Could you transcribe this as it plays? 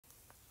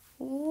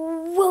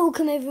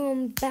Welcome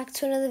everyone back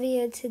to another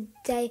video.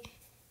 Today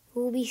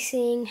we'll be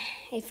seeing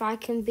if I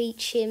can beat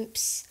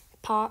chimps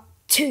part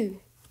 2.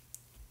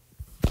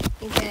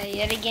 Okay,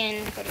 yet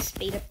again, gotta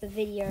speed up the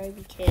video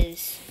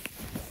because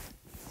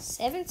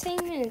 17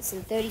 minutes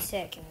and 30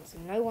 seconds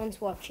and no one's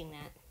watching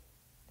that.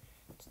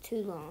 It's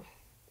too long.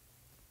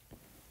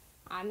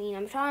 I mean,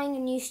 I'm trying a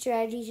new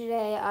strategy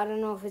today. I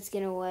don't know if it's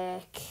gonna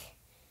work.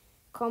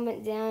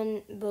 Comment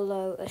down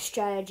below a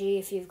strategy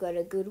if you've got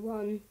a good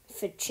one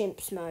for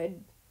chimps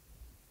mode.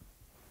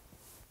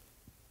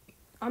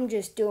 I'm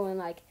just doing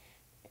like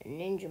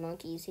ninja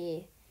monkeys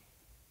here.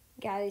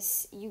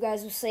 Guys, you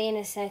guys will see in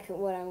a second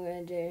what I'm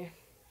going to do.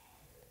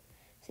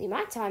 See,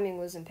 my timing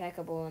was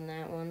impeccable on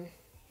that one.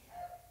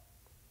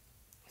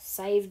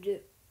 Saved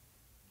it.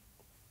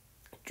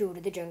 Jewel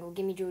to the jungle.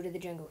 Give me Jewel to the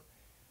jungle.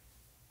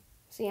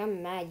 See,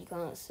 I'm mad you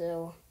can't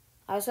sell.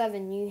 I also have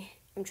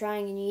I'm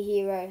trying a new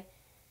hero.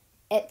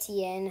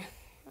 Etienne.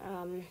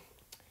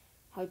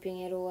 Hoping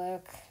it'll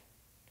work.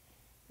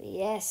 But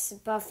yes,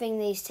 buffing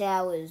these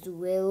towers.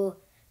 Will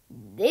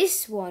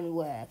this one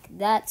work?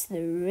 That's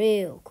the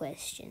real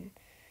question.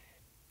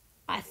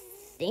 I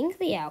think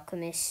the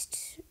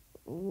alchemist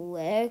will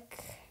work.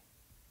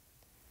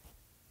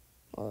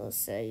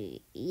 Also,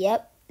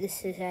 yep,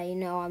 this is how you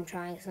know I'm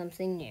trying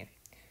something new.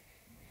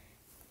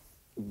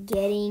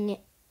 Getting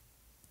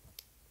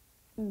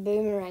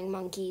boomerang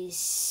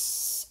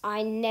monkeys.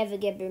 I never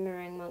get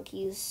boomerang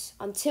monkeys.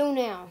 Until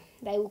now,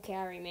 they will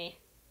carry me.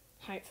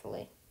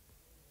 Hopefully.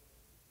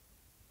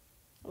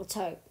 Let's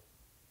hope.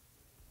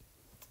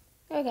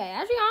 Okay,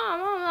 actually,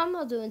 I'm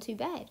not doing too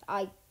bad.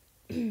 I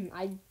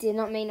did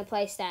not mean to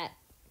place that.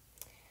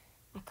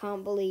 I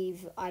can't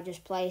believe I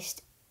just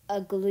placed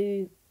a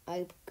glue.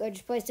 I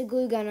just placed a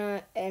glue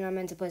gunner, and I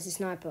meant to place a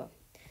sniper.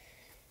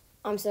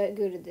 I'm so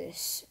good at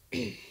this.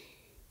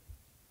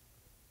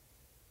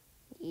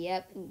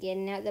 Yep,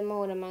 getting out the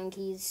mortar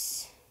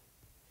monkeys.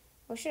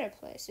 Where should I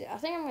place it? I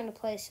think I'm going to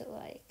place it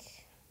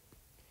like...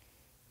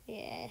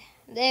 Yeah,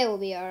 there will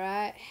be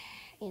alright.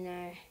 You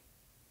know,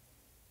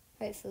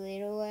 hopefully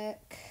it'll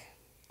work.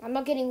 I'm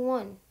not getting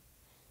 1.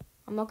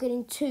 I'm not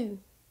getting 2.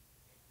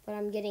 But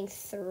I'm getting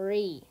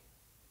 3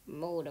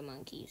 mortar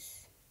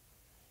monkeys.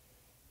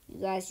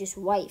 You guys just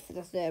wait for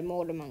the 3rd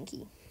mortar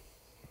monkey.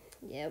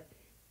 Yep.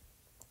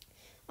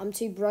 I'm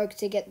too broke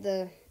to get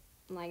the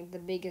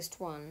biggest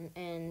one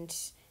and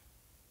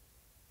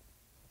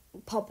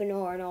pop an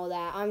ore and all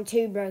that. I'm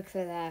too broke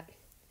for that.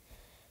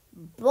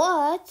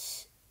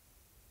 But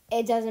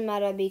it doesn't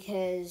matter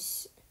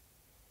because,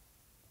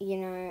 you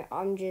know,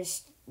 I'm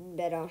just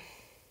better.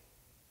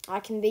 I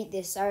can beat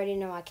this. I already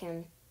know I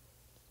can.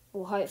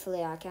 Well,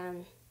 hopefully I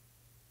can.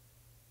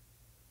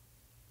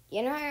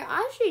 You know,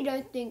 I actually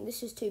don't think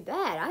this is too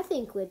bad. I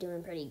think we're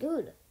doing pretty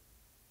good.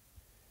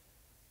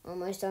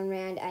 Almost on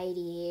round 80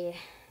 here.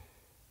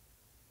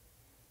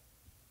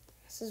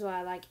 This is why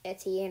I like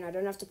Etienne. I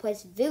don't have to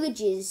place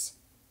villages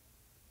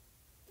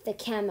for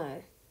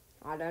camo.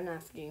 I don't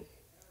have to.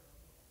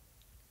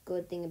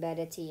 Good thing about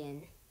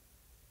Etienne.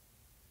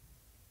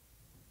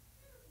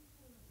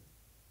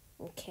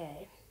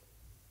 Okay.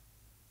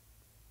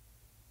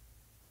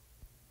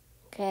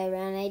 Okay,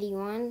 round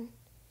 81.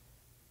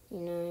 You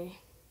know,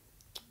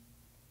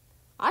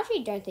 I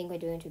actually don't think we're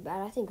doing too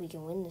bad. I think we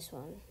can win this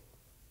one.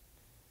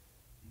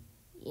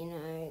 You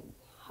know,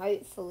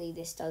 hopefully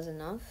this does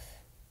enough.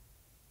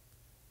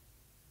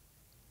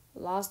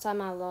 Last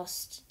time I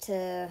lost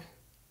to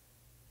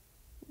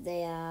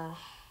the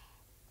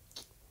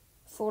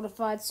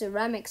fortified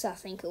ceramics, I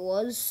think it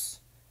was.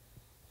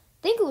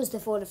 I think it was the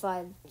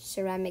fortified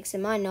ceramics.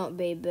 It might not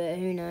be, but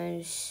who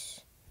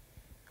knows.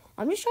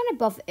 I'm just trying to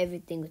buff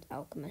everything with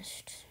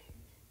alchemist.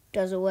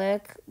 Does it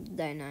work?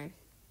 Don't know.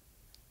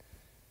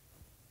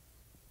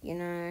 You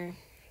know,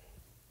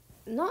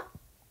 not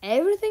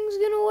everything's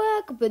gonna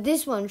work, but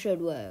this one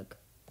should work.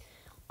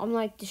 I'm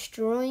like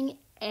destroying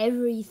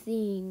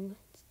everything.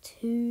 It's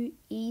too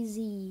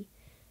easy.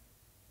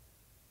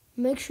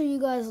 Make sure you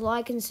guys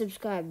like and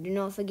subscribe. Do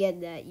not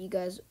forget that. You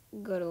guys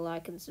gotta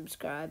like and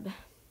subscribe.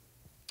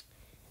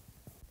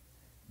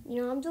 You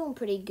know, I'm doing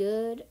pretty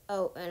good.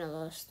 Oh, and I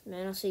lost.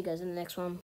 Man, I'll see you guys in the next one.